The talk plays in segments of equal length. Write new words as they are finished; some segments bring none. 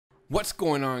What's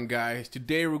going on, guys?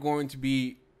 Today we're going to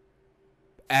be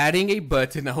adding a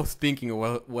button. I was thinking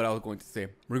of what I was going to say.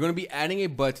 We're going to be adding a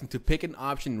button to pick an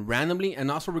option randomly, and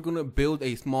also we're going to build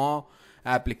a small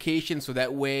application so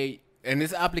that way, and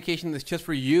this application is just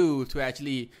for you to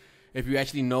actually, if you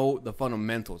actually know the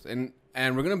fundamentals, and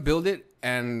we're going to build it,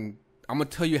 and I'm going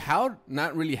to tell you how,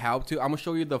 not really how to, I'm going to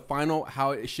show you the final,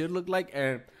 how it should look like,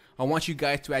 and I want you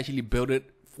guys to actually build it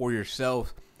for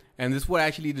yourselves. And this will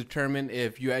actually determine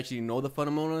if you actually know the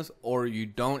fundamentals or you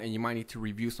don't, and you might need to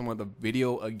review some of the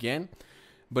video again.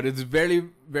 But it's very,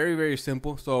 very, very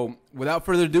simple. So without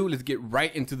further ado, let's get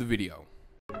right into the video.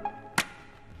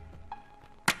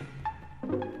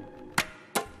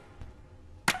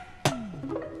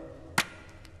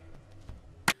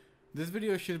 This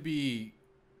video should be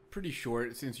pretty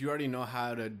short since you already know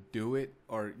how to do it,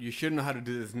 or you should know how to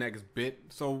do this next bit.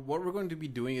 So what we're going to be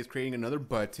doing is creating another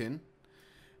button.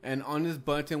 And on this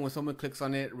button, when someone clicks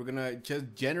on it, we're going to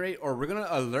just generate, or we're going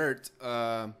to alert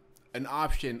an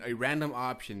option, a random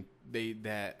option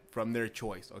that from their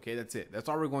choice. Okay, that's it. That's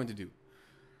all we're going to do.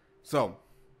 So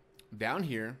down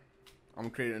here, I'm going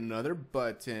to create another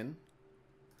button.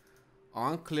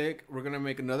 On click, we're going to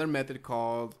make another method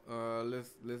called,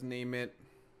 let's name it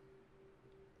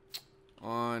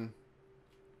on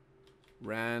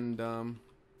random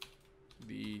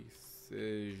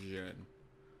decision.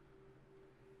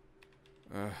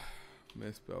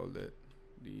 Misspelled it.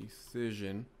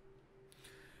 Decision.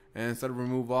 And instead of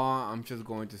remove all, I'm just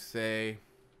going to say,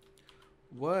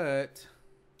 what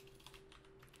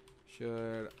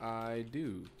should I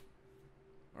do?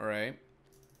 Alright.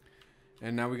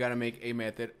 And now we got to make a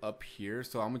method up here.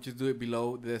 So I'm going to just do it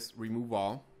below this remove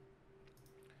all.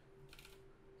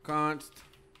 Const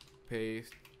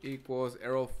paste equals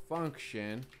arrow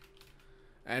function.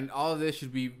 And all of this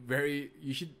should be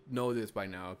you should know this by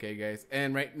now, okay guys?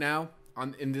 And right now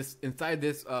inside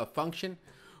this function,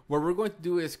 what we're going to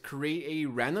do is create a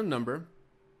random number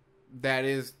that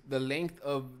is the length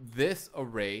of this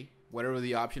array, whatever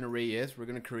the option array is. We're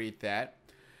going to create that.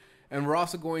 And we're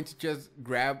also going to just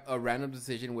grab a random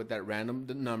decision with that random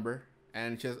number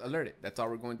and just alert it. That's all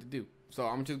we're going to do. So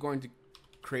I'm just going to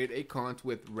create a const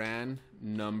with ran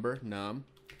number num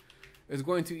is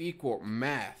going to equal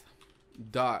math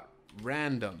dot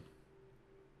random.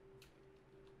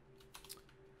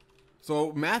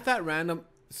 So math dot random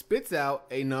spits out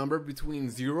a number between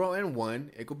 0 and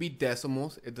 1. It could be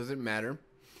decimals, it doesn't matter.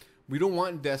 We don't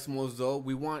want decimals though.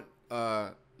 We want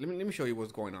let me show you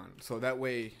what's going on, so that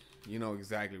way you know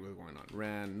exactly what's going on.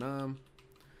 Random,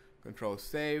 control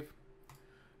save.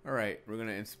 All right, we're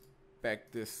gonna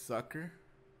inspect this sucker.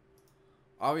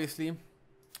 Obviously,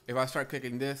 if I start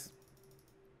clicking this,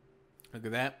 look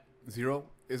at that. 0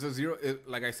 is a 0,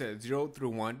 like I said, 0 through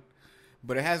 1,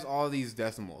 but it has all these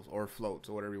decimals or floats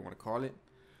or whatever you want to call it,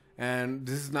 and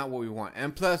this is not what we want.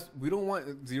 And plus, we don't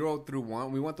want 0 through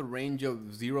 1. We want the range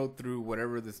of 0 through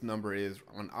whatever this number is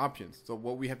on options. So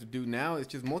what we have to do now is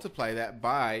just multiply that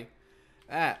by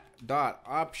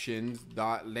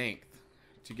 @options.length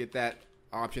to get that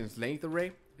options length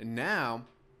array. And now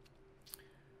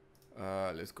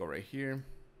let's go right here.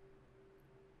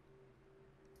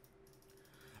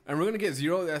 And we're going to get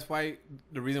 0. That's why,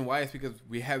 the reason why is because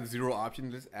we have 0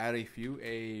 options. Let's add a few.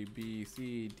 A, B,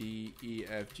 C, D, E,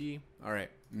 F, G. All right.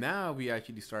 Now we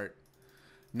actually start.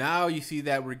 Now you see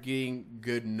that we're getting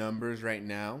good numbers right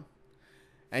now.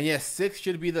 And yes, 6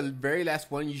 should be the very last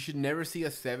one. You should never see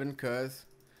a 7 because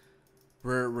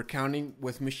we're counting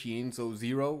with machines. So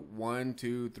 0, 1,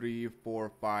 2, 3,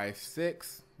 4, 5,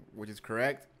 6, which is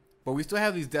correct. But we still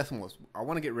have these decimals. I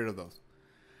want to get rid of those.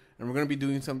 And we're going to be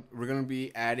doing we're going to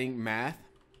be adding math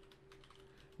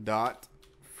dot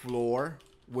floor,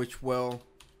 which will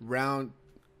round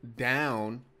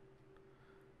down.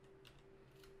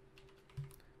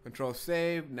 Control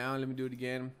save. Now let me do it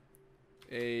again.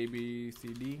 A, B, C,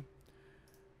 D.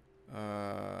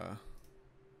 Now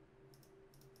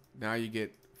you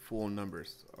get full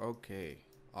numbers. Okay,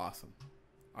 awesome.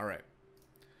 All right.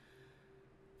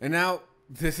 And now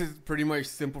this is pretty much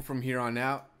simple from here on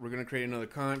out. We're going to create another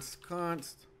const.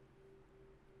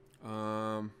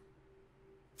 I'm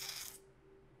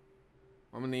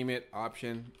going to name it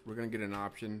option. We're going to get an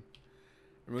option.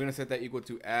 And we're going to set that equal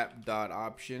to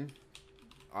app.option.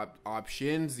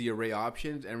 Options, the array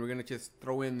options. And we're going to just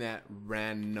throw in that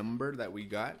ran number that we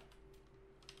got.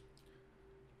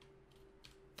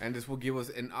 And this will give us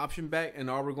an option back. And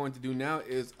all we're going to do now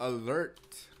is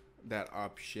alert that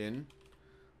option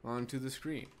onto the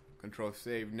screen. Control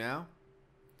save now.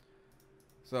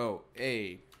 So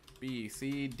A, B,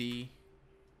 C, D,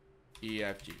 E,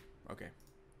 F, G. Okay.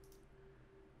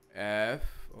 F,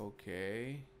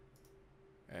 okay.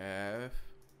 F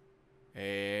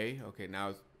A. Okay,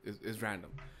 now it's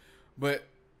random, but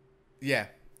yeah,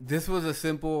 this was a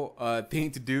simple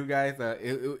thing to do, guys.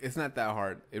 It's not that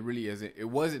hard. It really isn't. It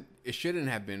wasn't. It shouldn't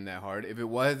have been that hard. If it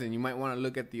was, then you might want to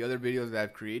look at the other videos that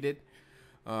I've created.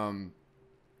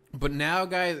 But now,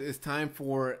 guys, it's time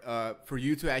for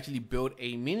you to actually build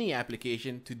a mini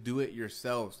application to do it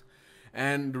yourselves.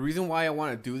 And the reason why I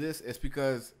want to do this is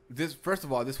because this, first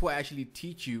of all, this will actually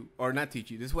teach you, or not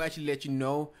teach you. This will actually let you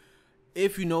know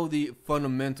if you know the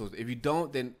fundamentals. If you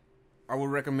don't, then I would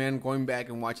recommend going back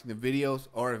and watching the videos,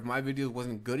 or if my videos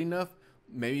wasn't good enough,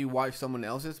 maybe watch someone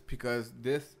else's, because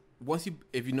this,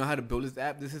 if you know how to build this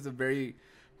app, this is the very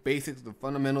basics, the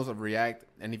fundamentals of React.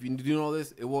 And if you do know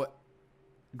this, it will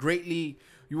greatly,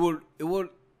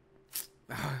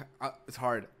 it's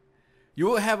hard. You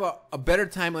will have a better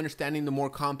time understanding the more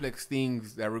complex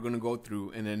things that we're going to go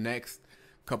through in the next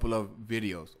couple of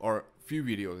videos, or few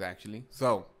videos actually.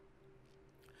 So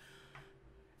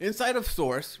inside of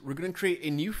source, we're going to create a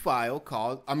new file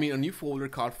called, a new folder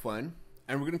called fun.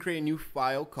 And we're going to create a new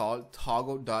file called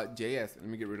toggle.js. Let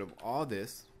me get rid of all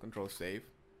this. Control save.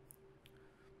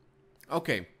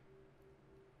 Okay.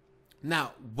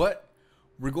 Now, what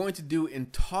we're going to do in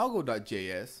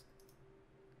toggle.js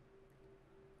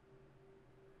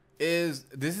is,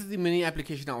 this is the mini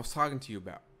application I was talking to you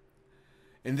about.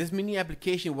 In this mini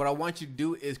application, what I want you to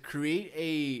do is create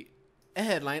a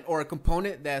headline, or a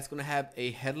component that's going to have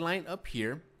a headline up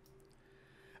here,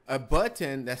 a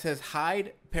button that says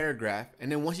hide paragraph,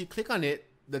 and then once you click on it,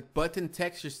 the button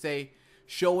text should say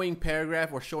showing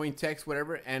paragraph or showing text,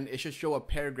 whatever, and it should show a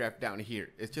paragraph down here.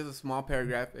 It's just a small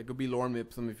paragraph. It could be lorem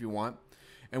ipsum if you want.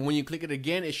 And when you click it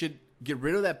again, it should get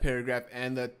rid of that paragraph,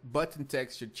 and the button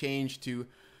text should change to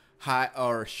hide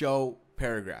or show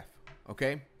paragraph.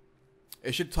 Okay,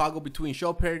 it should toggle between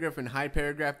show paragraph and hide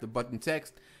paragraph, the button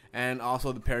text, and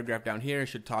also the paragraph down here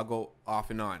should toggle off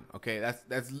and on. Okay,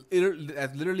 that's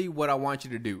literally what I want you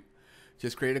to do.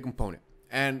 Just create a component,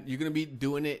 and you're gonna be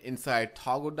doing it inside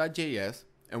toggle.js,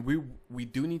 and we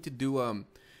do need to do in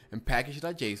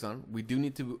package.json. We do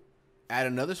need to add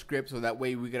another script, so that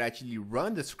way we could actually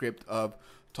run the script of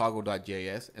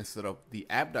toggle.js instead of the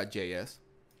app.js.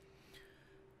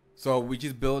 So we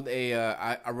just build a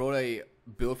I wrote a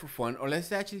build for fun, or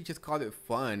let's actually just call it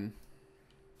fun.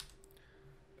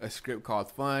 A script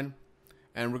called fun,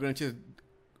 and we're going to just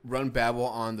run Babel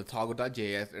on the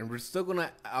toggle.js, and we're still going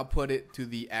to output it to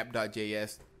the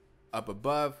app.js up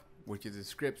above, which is the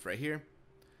scripts right here.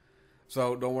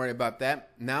 So don't worry about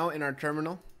that. Now in our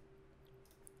terminal,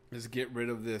 let's get rid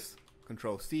of this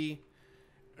Control C,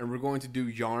 and we're going to do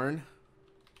yarn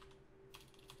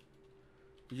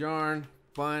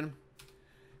fun,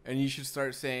 and you should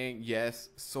start saying yes,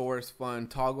 source fun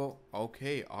toggle.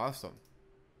 Okay, awesome.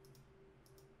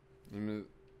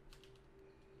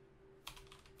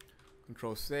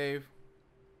 Control save,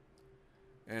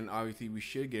 and obviously we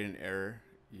should get an error.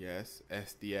 Yes,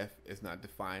 SDF is not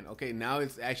defined. Okay, now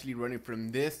it's actually running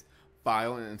from this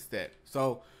file instead.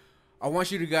 So I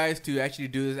want you guys to actually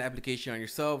do this application on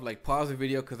yourself. Like, pause the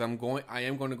video, because I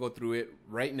am going to go through it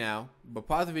right now. But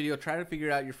pause the video, try to figure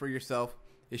it out for yourself.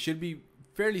 It should be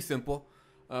fairly simple.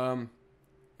 And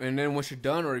then once you're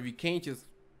done, or if you can't, just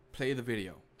play the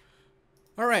video.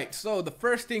 Alright, so the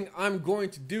first thing I'm going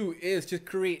to do is just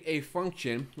create a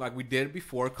function like we did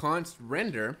before, const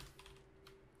render.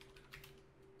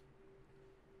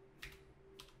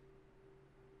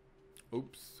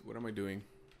 Oops, what am I doing?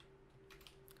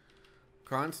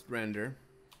 Const render.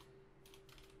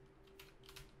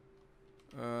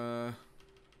 I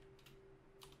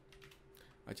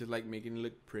just like making it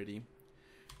look pretty.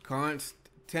 Const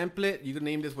template, you can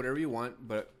name this whatever you want,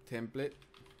 but template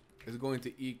is going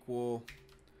to equal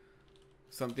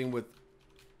something with,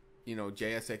 you know,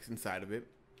 JSX inside of it.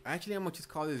 Actually, I'm gonna just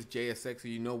call this JSX so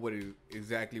you know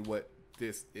exactly what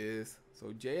this is. So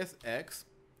JSX,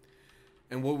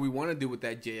 and what we want to do with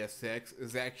that JSX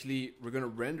is actually we're gonna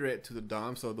render it to the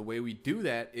DOM. So the way we do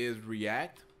that is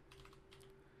React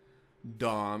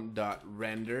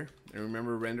DOM.render, and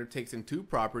remember, render takes in two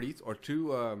properties, or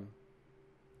two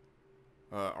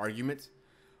arguments.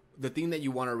 The thing that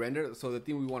you want to render, so the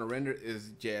thing we want to render is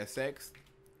JSX.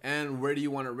 And where do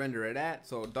you want to render it at?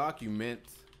 So document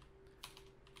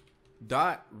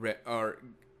dot or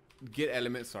get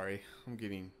element, sorry, I'm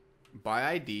getting by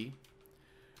ID,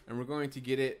 and we're going to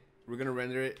get it, we're going to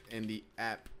render it in the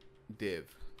app div,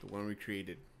 the one we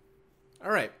created. All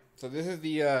right, so this is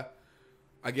the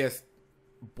I guess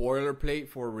boilerplate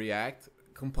for React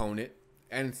component,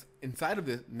 and inside of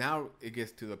this, now it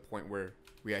gets to the point where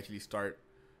we actually start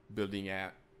building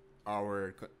at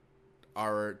our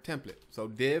template. So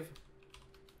div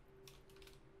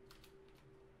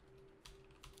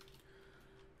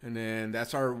And then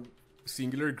that's our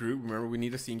singular group. Remember, we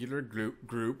need a singular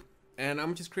group. And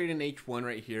I'm just creating H1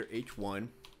 right here. H1.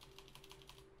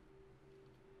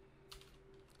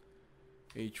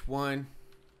 H1.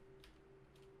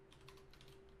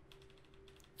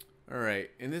 All right.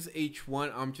 In this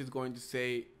H1, I'm just going to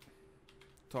say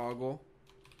toggle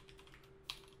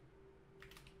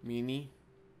mini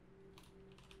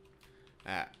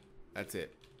app. That's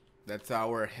it. That's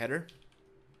our header.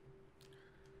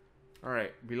 All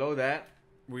right, below that,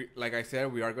 like I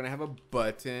said, we are gonna have a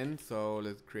button. So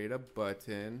let's create a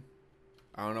button.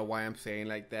 I don't know why I'm saying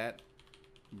like that,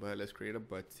 but let's create a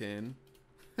button.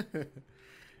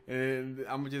 And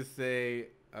I'm gonna just say,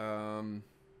 oh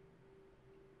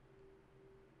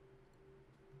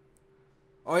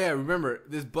yeah, remember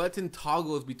this button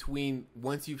toggles between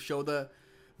once you show the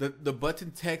button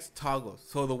text toggles.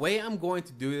 So the way I'm going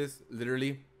to do this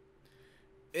literally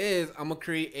is I'm gonna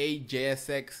create a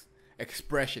JSX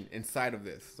expression inside of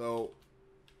this. So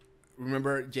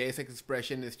remember, JSX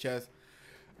expression is just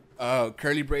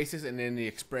curly braces and then the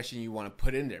expression you want to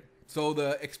put in there. So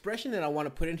the expression that I want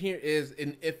to put in here is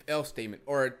an if-else statement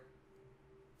or a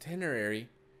ternary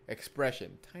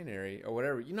expression, ternary or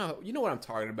whatever. You know what I'm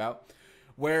talking about.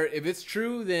 Where if it's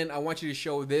true, then I want you to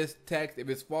show this text. If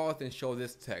it's false, then show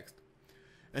this text.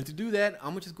 And to do that, I'm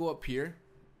gonna just go up here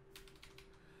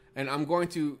and I'm going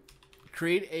to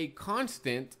create a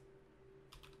constant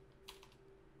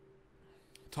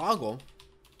toggle.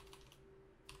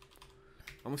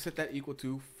 I'm gonna set that equal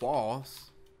to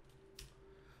false.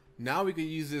 Now we could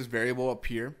use this variable up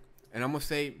here and I'm gonna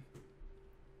say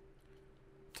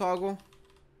toggle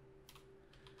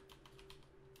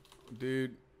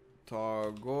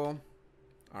toggle.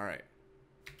 All right,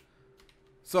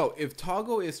 so if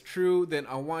toggle is true, then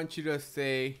I want you to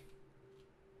say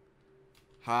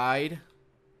hide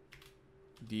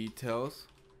details.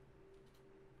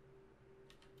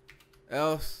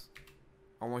 Else,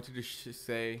 I want you to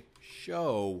say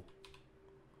show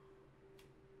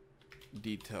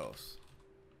details.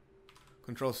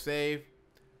 Control save.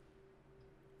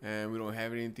 And we don't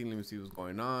have anything. Let me see what's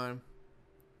going on.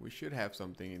 We should have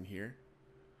something in here.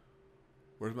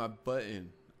 Where's my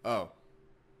button? Oh.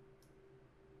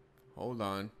 Hold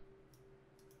on.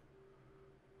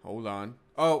 Hold on.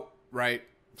 Oh, right.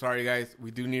 Sorry, guys.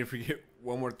 We do need to forget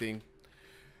one more thing.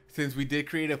 Since we did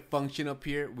create a function up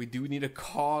here, we do need to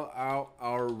call out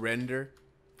our render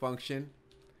function.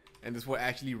 And this will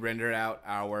actually render out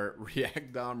our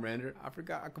React DOM render. I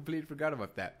completely forgot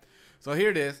about that. So here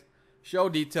it is. Show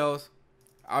details.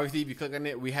 Obviously, if you click on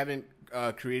it, we haven't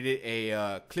created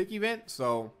a click event.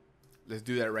 So let's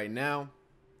do that right now.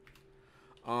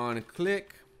 On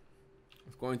click,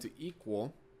 it's going to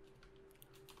equal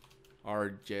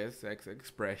our JSX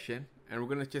expression. And we're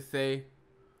going to just say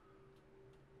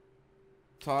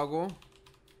toggle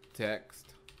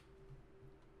text.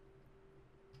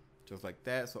 Just like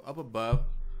that. So up above,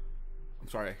 I'm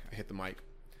sorry, I hit the mic.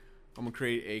 I'm going to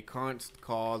create a const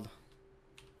called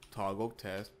toggle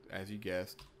test, as you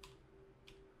guessed.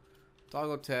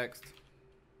 Toggle text.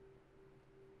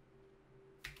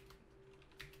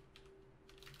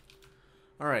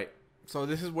 All right. So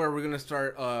this is where we're going to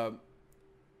start,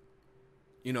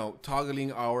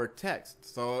 toggling our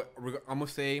text. So I'm going to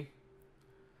say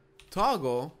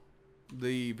toggle,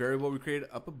 the variable we created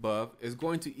up above, is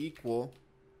going to equal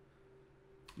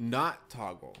not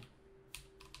toggle.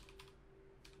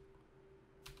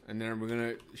 And then we're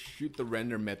going to shoot the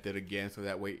render method again so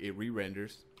that way it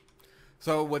re-renders.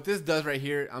 So what this does right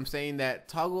here, I'm saying that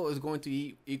toggle is going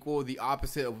to equal the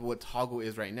opposite of what toggle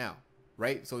is right now,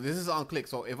 right? So this is on click.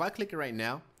 So if I click it right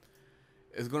now,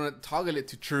 it's going to toggle it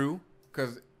to true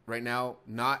because right now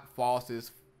not false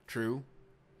is true.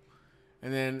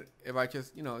 And then if I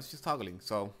just, it's just toggling.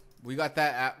 So we got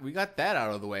that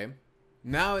out of the way.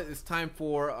 Now it's time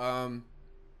for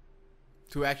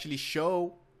to actually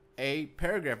show a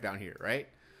paragraph down here, right?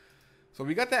 So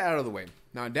we got that out of the way.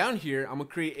 Now down here, I'm gonna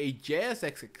create a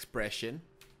JSX expression.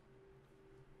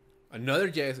 Another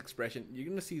JSX expression. You're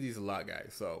gonna see these a lot,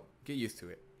 guys. So get used to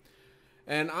it.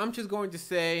 And I'm just going to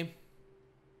say,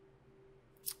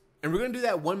 and we're gonna do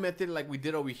that one method like we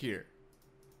did over here.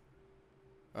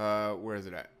 Where is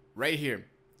it at? Right here.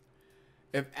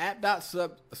 If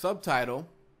app.subtitle,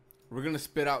 we're gonna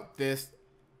spit out this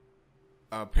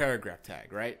paragraph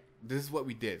tag, right? This is what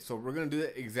we did. So we're gonna do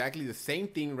exactly the same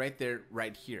thing right there,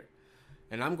 right here.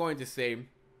 And I'm going to say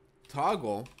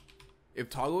toggle. If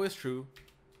toggle is true,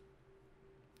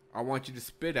 I want you to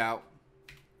spit out,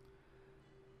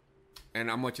 and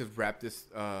I'm gonna just wrap this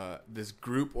this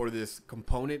group or this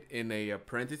component in a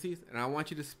parentheses, and I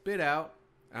want you to spit out.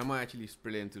 I'm gonna actually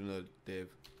split it into another div.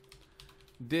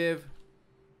 div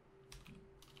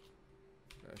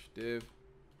dash div,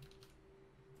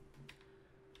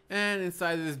 and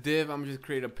inside of this div I'm gonna just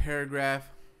create a paragraph,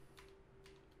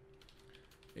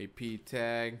 a p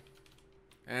tag,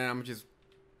 and I'm gonna just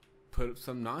put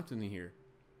some nonsense in here.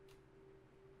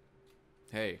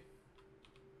 Hey,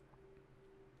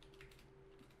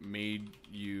 made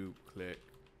you click.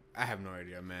 I have no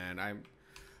idea, man. I'm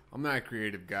not a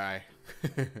creative guy.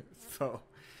 so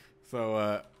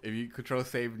if you control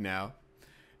save now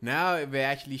if it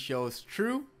actually shows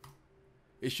true,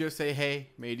 it should say, hey,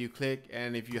 made you click,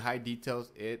 and if you hide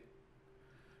details, it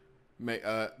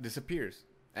disappears.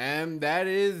 And that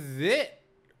is it.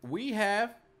 We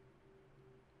have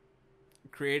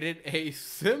created a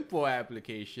simple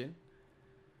application.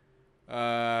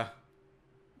 Yeah,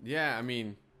 I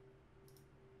mean,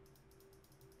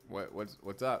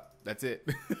 what's up? That's it.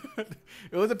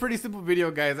 It was a pretty simple video,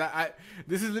 guys.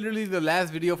 This is literally the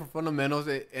last video for fundamentals,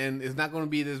 and it's not going to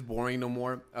be this boring no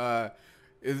more.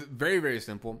 It's very, very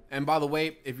simple. And by the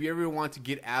way, if you ever want to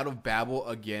get out of Babel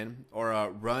again,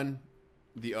 or run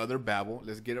the other Babel,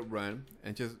 let's get it run,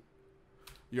 and just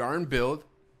yarn build,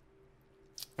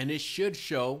 and it should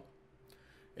show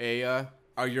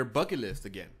your bucket list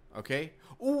again. Okay.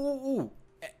 Ooh.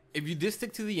 If you did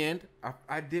stick to the end,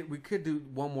 we could do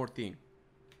one more thing.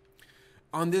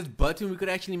 On this button, we could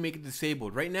actually make it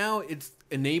disabled. Right now, it's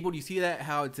enabled. You see that,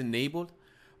 how it's enabled?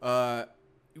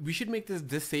 We should make this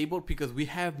disabled because we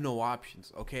have no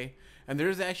options, okay? And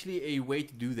there's actually a way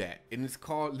to do that. And it's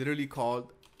literally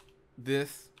called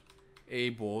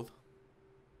disabled.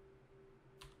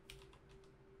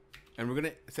 And we're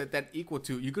going to set that equal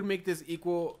to, you could make this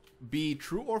be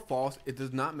true or false. It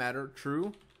does not matter.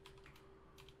 True.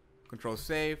 Control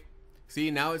save.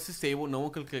 See, now it's disabled. No one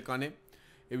can click on it.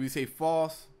 If we say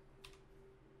false,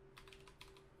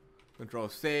 control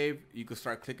save, you can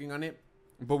start clicking on it.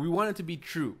 But we want it to be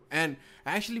true. And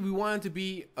actually, we want it to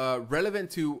be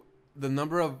relevant to the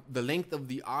length of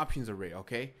the options array,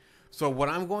 okay? So what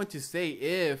I'm going to say,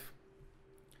 if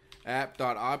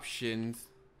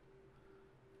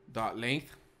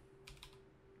app.options.length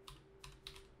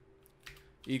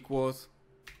equals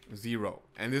 0,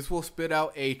 and this will spit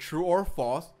out a true or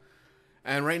false.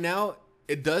 And right now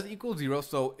it does equal 0,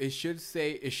 so it should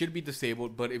be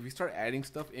disabled. But if we start adding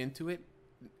stuff into it,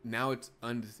 now it's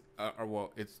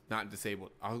it's not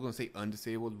disabled. I was gonna say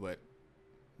undisabled, but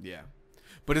yeah,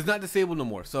 but it's not disabled no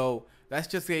more. So that's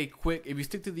just a quick, if you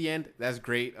stick to the end, that's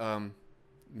great.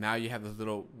 Now you have this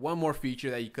little one more feature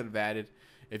that you could have added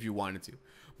if you wanted to.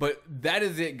 But that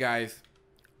is it, guys.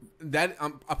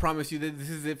 I promise you that this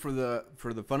is it for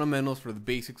the fundamentals, for the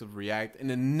basics of React. In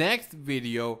the next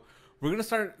video, we're gonna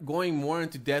start going more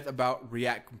into depth about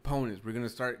React components. We're gonna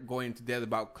start going into depth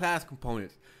about class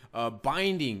components,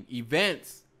 binding,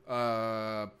 events,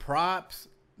 props,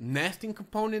 nesting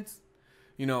components.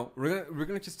 You know, we're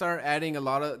gonna just start adding a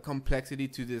lot of complexity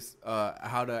to this,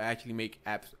 how to actually make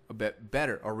apps a bit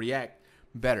better, or React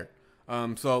better.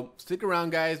 So stick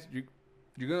around, guys.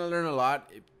 You're gonna learn a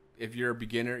lot. If you're a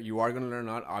beginner, you are going to learn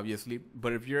a lot, obviously.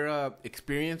 But if you're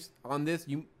experienced on this,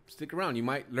 you stick around. You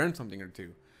might learn something or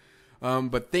two.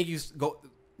 But thank you.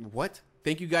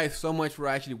 Thank you guys so much for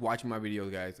actually watching my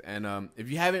videos, guys. And if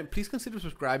you haven't, please consider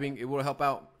subscribing. It will help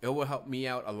out. It will help me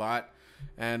out a lot.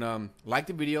 And like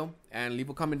the video and leave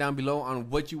a comment down below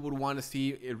on what you would want to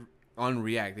see on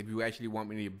React. If you actually want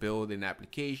me to build an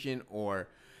application or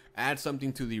add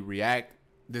something to the React,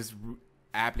 this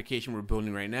application we're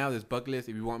building right now, this bucket list.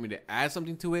 If you want me to add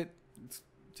something to it,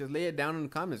 just lay it down in the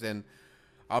comments, and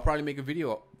I'll probably make a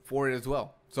video for it as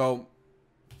well. So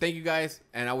thank you guys,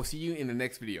 and I will see you in the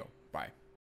next video. Bye.